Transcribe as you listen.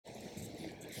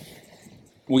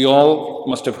We all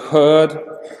must have heard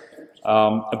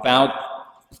about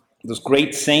this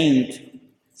great saint,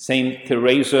 Saint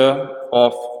Teresa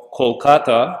of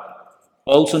Kolkata,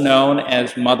 also known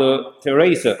as Mother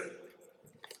Teresa.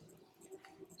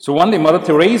 So one day Mother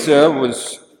Teresa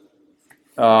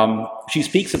she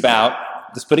speaks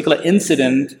about this particular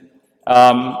incident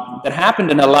that happened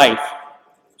in her life.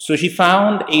 So she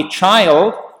found a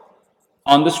child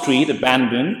on the street,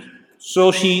 abandoned.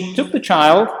 So she took the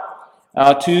child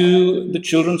to the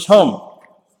children's home.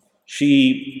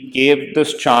 She gave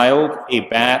this child a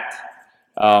bath,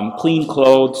 clean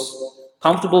clothes,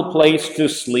 comfortable place to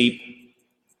sleep,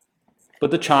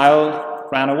 but the child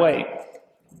ran away.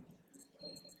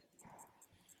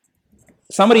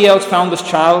 Somebody else found this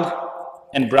child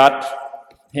and brought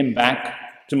him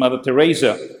back to Mother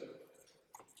Teresa.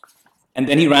 And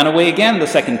then he ran away again the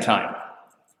second time.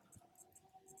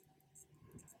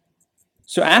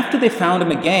 So after they found him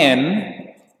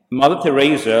again, Mother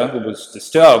Teresa, who was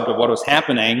disturbed of what was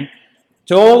happening,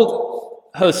 told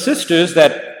her sisters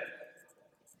that,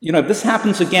 if this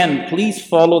happens again, please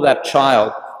follow that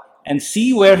child and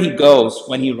see where he goes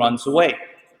when he runs away.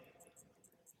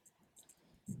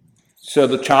 So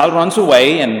the child runs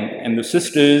away, and the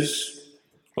sisters,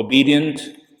 obedient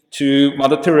to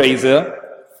Mother Teresa,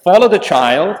 follow the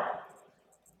child,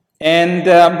 and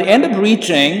they end up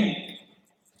reaching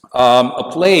a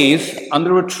place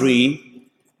under a tree.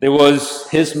 There was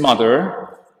his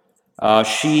mother.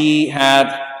 She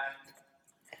had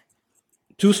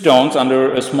 2 stones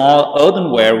under a small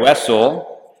earthenware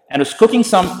vessel and was cooking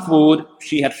some food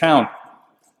she had found.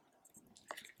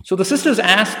 So the sisters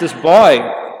asked this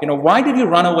boy, why did you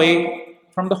run away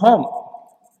from the home?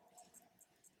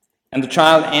 And the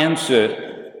child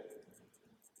answered,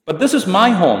 but this is my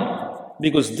home,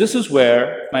 because this is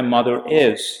where my mother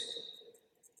is.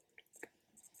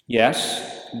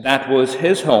 Yes, that was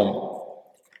his home.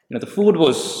 The food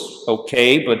was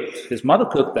okay, but his mother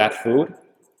cooked that food.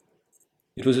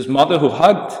 It was his mother who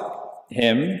hugged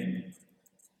him,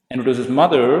 and it was his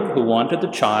mother who wanted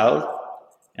the child,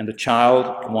 and the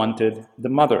child wanted the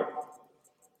mother.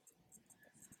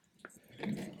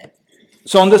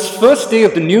 So on this first day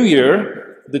of the new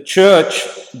year, the church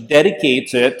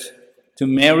dedicates it to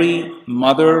Mary,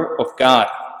 Mother of God.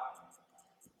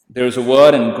 There's a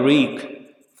word in Greek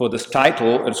for this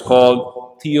title. It's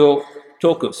called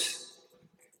Theotokos.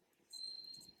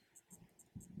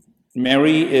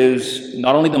 Mary is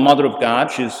not only the Mother of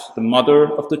God, she's the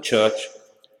Mother of the Church.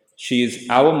 She is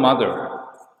our mother.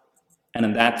 And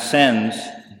in that sense,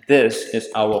 this is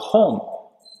our home.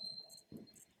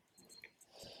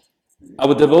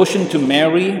 Our devotion to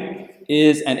Mary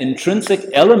is an intrinsic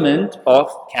element of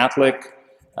Catholic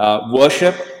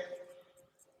worship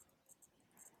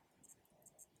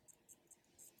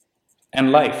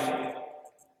and life.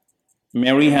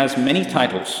 Mary has many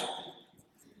titles: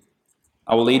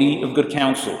 Our Lady of Good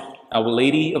Counsel, Our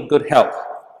Lady of Good Health,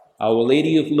 Our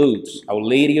Lady of Lourdes, Our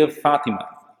Lady of Fatima,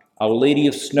 Our Lady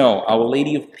of Snow, Our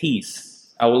Lady of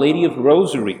Peace, Our Lady of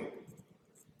Rosary,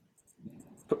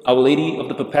 Our Lady of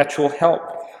the Perpetual Help,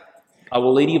 Our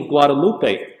Lady of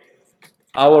Guadalupe.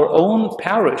 Our own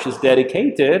parish is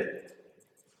dedicated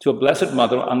to a Blessed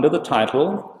Mother under the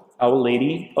title Our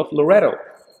Lady of Loreto.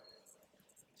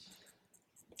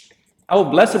 Our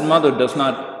Blessed Mother does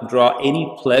not draw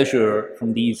any pleasure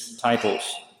from these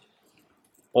titles.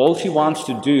 All she wants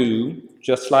to do,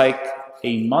 just like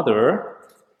a mother,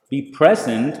 be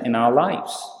present in our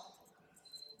lives.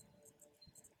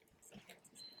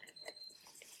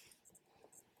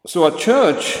 So our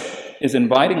church is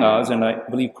inviting us, and I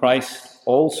believe Christ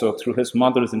also, through his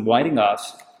mother, is inviting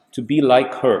us to be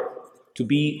like her, to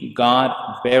be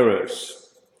God-bearers.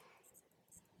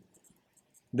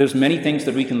 There's many things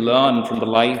that we can learn from the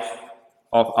life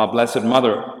of our Blessed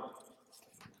Mother.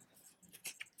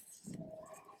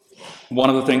 One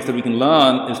of the things that we can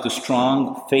learn is the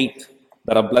strong faith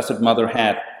that our Blessed Mother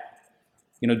had.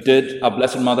 Did our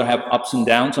Blessed Mother have ups and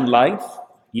downs in life?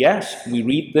 Yes, we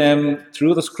read them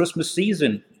through this Christmas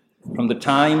season, from the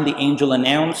time the angel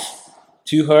announced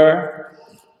to her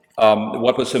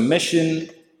what was her mission,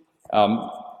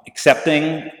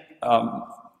 accepting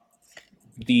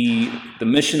the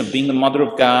mission of being the Mother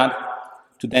of God,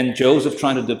 to then Joseph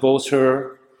trying to divorce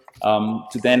her,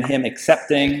 to then him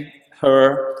accepting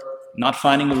her, not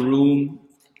finding a room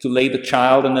to lay the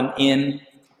child in an inn,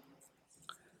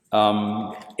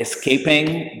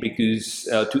 escaping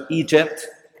to Egypt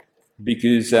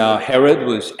because Herod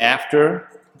was after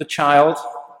the child.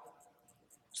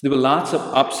 So there were lots of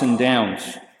ups and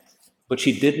downs, but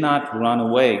she did not run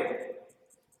away.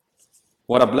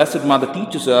 What our Blessed Mother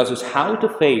teaches us is how to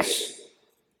face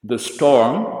the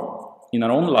storm in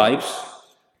our own lives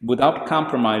without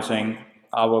compromising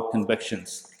our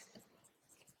convictions.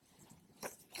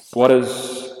 What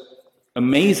is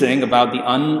amazing about the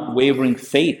unwavering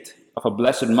faith of a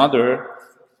Blessed Mother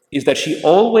is that she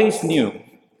always knew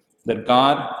that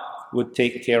God would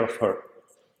take care of her.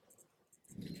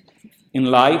 In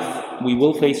life, we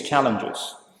will face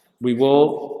challenges. We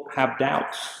will have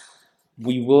doubts.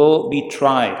 We will be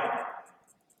tried.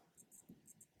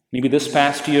 Maybe this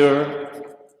past year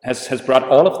has brought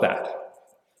all of that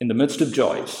in the midst of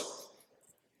joys.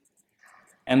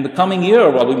 And the coming year,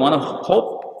 while we want to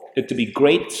hope it to be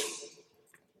great,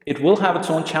 it will have its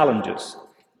own challenges.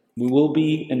 We will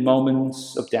be in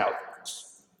moments of doubt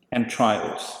and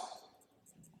trials.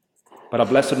 But our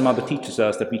Blessed Mother teaches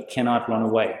us that we cannot run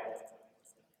away.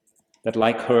 That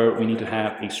like her, we need to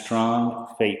have a strong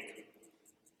faith.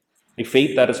 A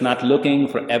faith that is not looking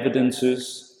for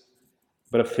evidences,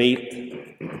 but a faith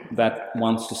that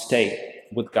wants to stay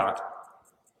with God.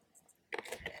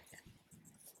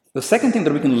 The second thing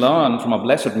that we can learn from our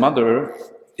Blessed Mother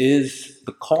is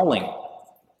the calling.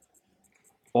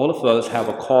 All of us have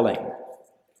a calling.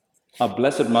 Our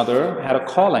Blessed Mother had a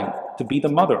calling to be the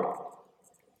mother.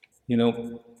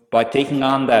 By taking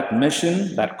on that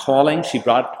mission, that calling, she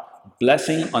brought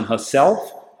blessing on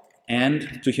herself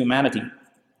and to humanity.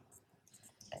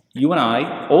 You and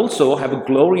I also have a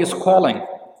glorious calling.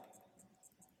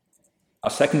 Our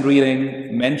second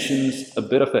reading mentions a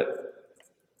bit of it.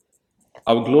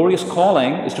 Our glorious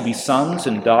calling is to be sons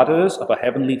and daughters of our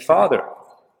Heavenly Father.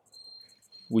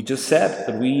 We just said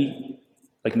that we,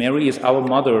 like Mary, is our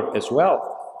mother as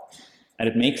well. And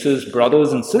it makes us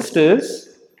brothers and sisters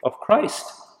of Christ.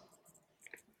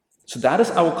 So that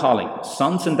is our calling,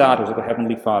 sons and daughters of the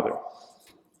Heavenly Father.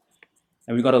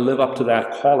 And we've got to live up to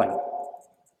that calling,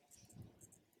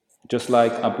 just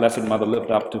like our Blessed Mother lived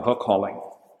up to her calling.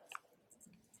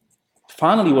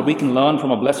 Finally, what we can learn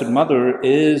from our Blessed Mother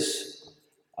is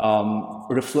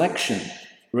reflecting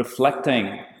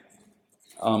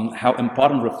how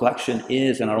important reflection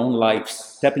is in our own lives,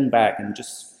 stepping back and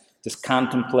just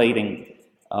contemplating,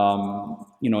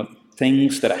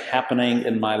 things that are happening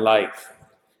in my life.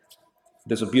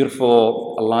 There's a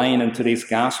beautiful line in today's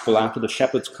gospel after the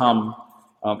shepherds come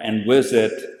and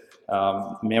visit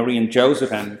Mary and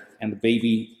Joseph and the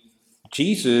baby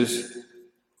Jesus.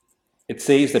 It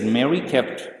says that Mary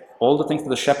kept all the things that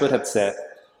the shepherd had said,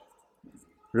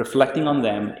 reflecting on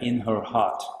them in her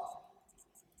heart.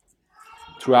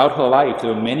 Throughout her life,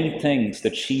 there were many things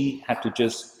that she had to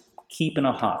just keep in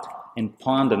her heart and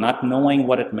ponder, not knowing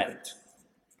what it meant.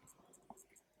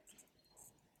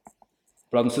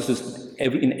 Brothers and sisters,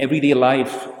 in everyday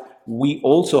life, we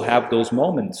also have those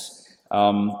moments.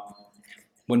 When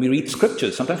we read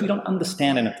scriptures, sometimes we don't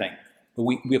understand anything, but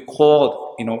we are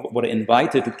called, we're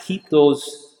invited to keep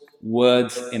those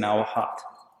words in our heart,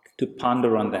 to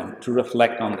ponder on them, to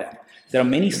reflect on them. There are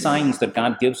many signs that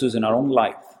God gives us in our own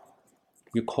life.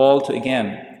 We're called to,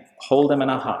 again, hold them in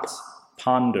our hearts,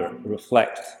 ponder,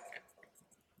 reflect.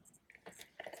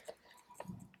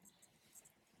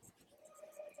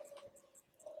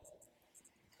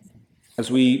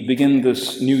 As we begin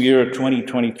this new year,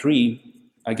 2023,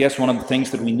 I guess one of the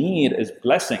things that we need is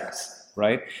blessings,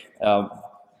 right?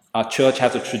 Our church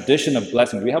has a tradition of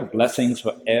blessings. We have blessings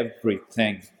for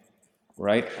everything,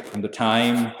 right? From the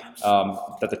time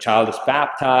that the child is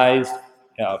baptized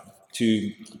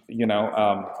to,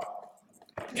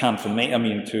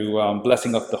 confirmation, to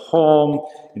blessing of the home,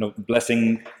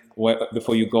 blessing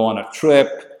before you go on a trip,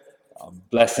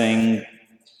 blessing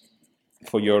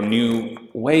for your new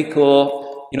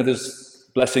vehicle. There's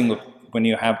blessing of when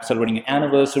you have celebrating your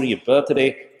anniversary, your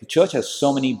birthday. The church has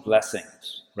so many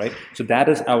blessings, right? So that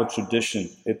is our tradition.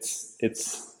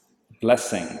 It's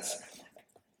blessings,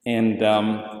 and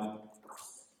I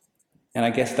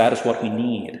guess that is what we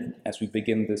need as we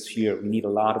begin this year. We need a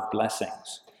lot of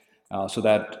blessings, so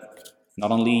that not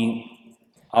only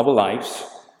our lives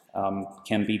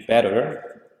can be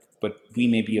better, but we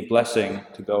may be a blessing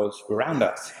to those around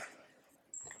us.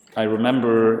 I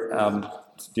remember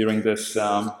during this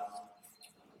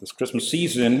Christmas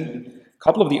season, a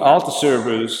couple of the altar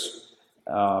servers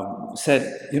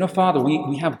said, Father,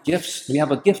 we have gifts. We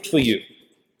have a gift for you.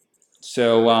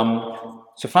 So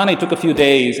finally it took a few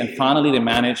days, and finally they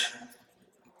managed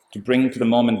to bring to the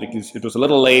moment, because it was a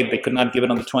little late. They could not give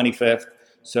it on the 25th.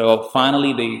 So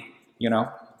finally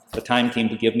the time came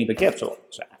to give me the gift.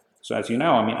 So as you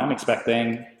know, I'm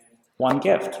expecting one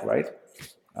gift, right?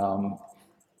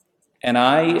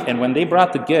 And when they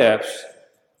brought the gifts,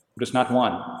 it was not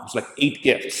one. It was like 8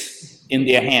 gifts in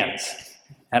their hands.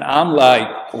 And I'm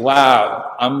like,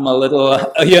 wow, I'm a little,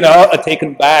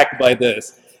 taken back by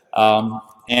this. Um,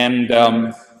 and,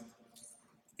 um,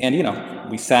 and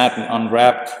we sat and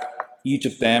unwrapped each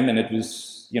of them, and it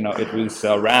was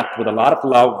wrapped with a lot of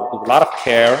love, with a lot of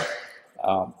care,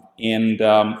 and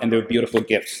they were beautiful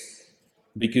gifts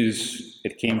because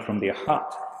it came from their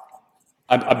heart.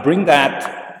 I bring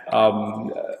that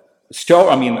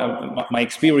story, my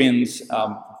experience,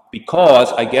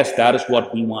 because I guess that is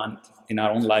what we want in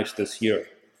our own lives this year.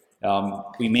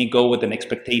 We may go with an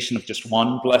expectation of just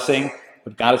one blessing,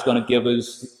 but God is going to give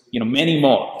us, many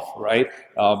more, right?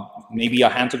 Maybe our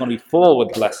hands are going to be full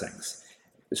with blessings.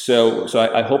 So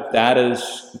I hope that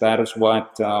is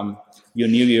what your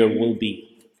new year will be,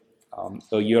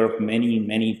 a year of many,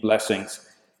 many blessings.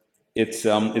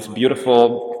 It's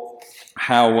beautiful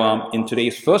how in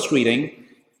today's first reading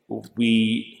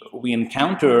we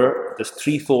encounter this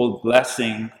threefold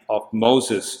blessing of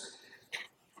Moses.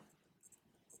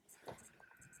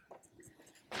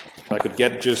 If I could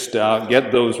get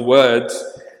those words,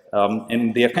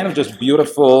 and they are kind of just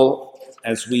beautiful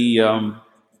as we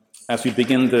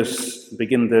begin this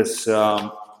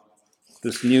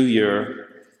new year.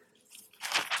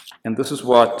 And this is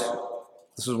what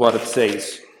it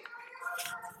says.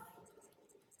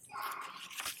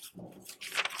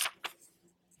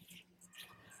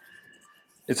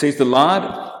 It says, "The Lord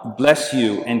bless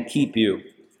you and keep you.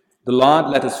 The Lord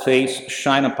let his face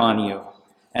shine upon you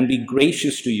and be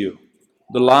gracious to you.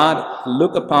 The Lord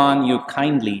look upon you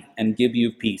kindly and give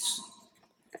you peace."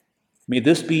 May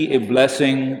this be a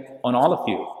blessing on all of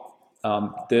you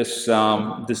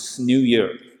this new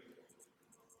year.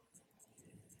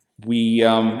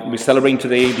 We're celebrating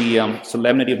today the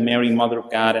solemnity of Mary, Mother of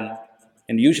God,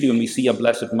 and usually when we see a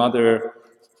Blessed Mother,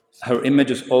 her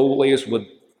image is always with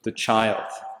the child,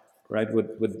 right?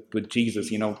 With Jesus.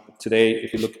 Today,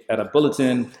 if you look at a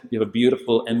bulletin, you have a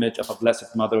beautiful image of a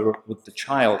Blessed Mother with the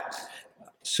child.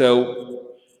 So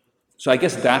I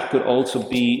guess that could also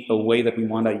be a way that we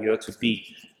want our year to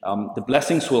be. The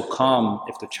blessings will come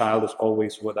if the child is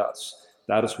always with us.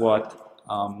 That is what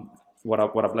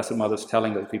our Blessed Mother is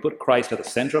telling us. If we put Christ at the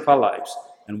center of our lives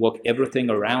and work everything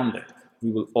around it,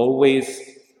 we will always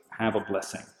have a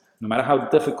blessing. No matter how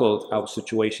difficult our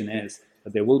situation is,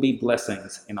 that there will be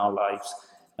blessings in our lives,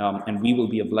 and we will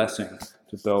be a blessing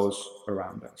to those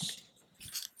around us.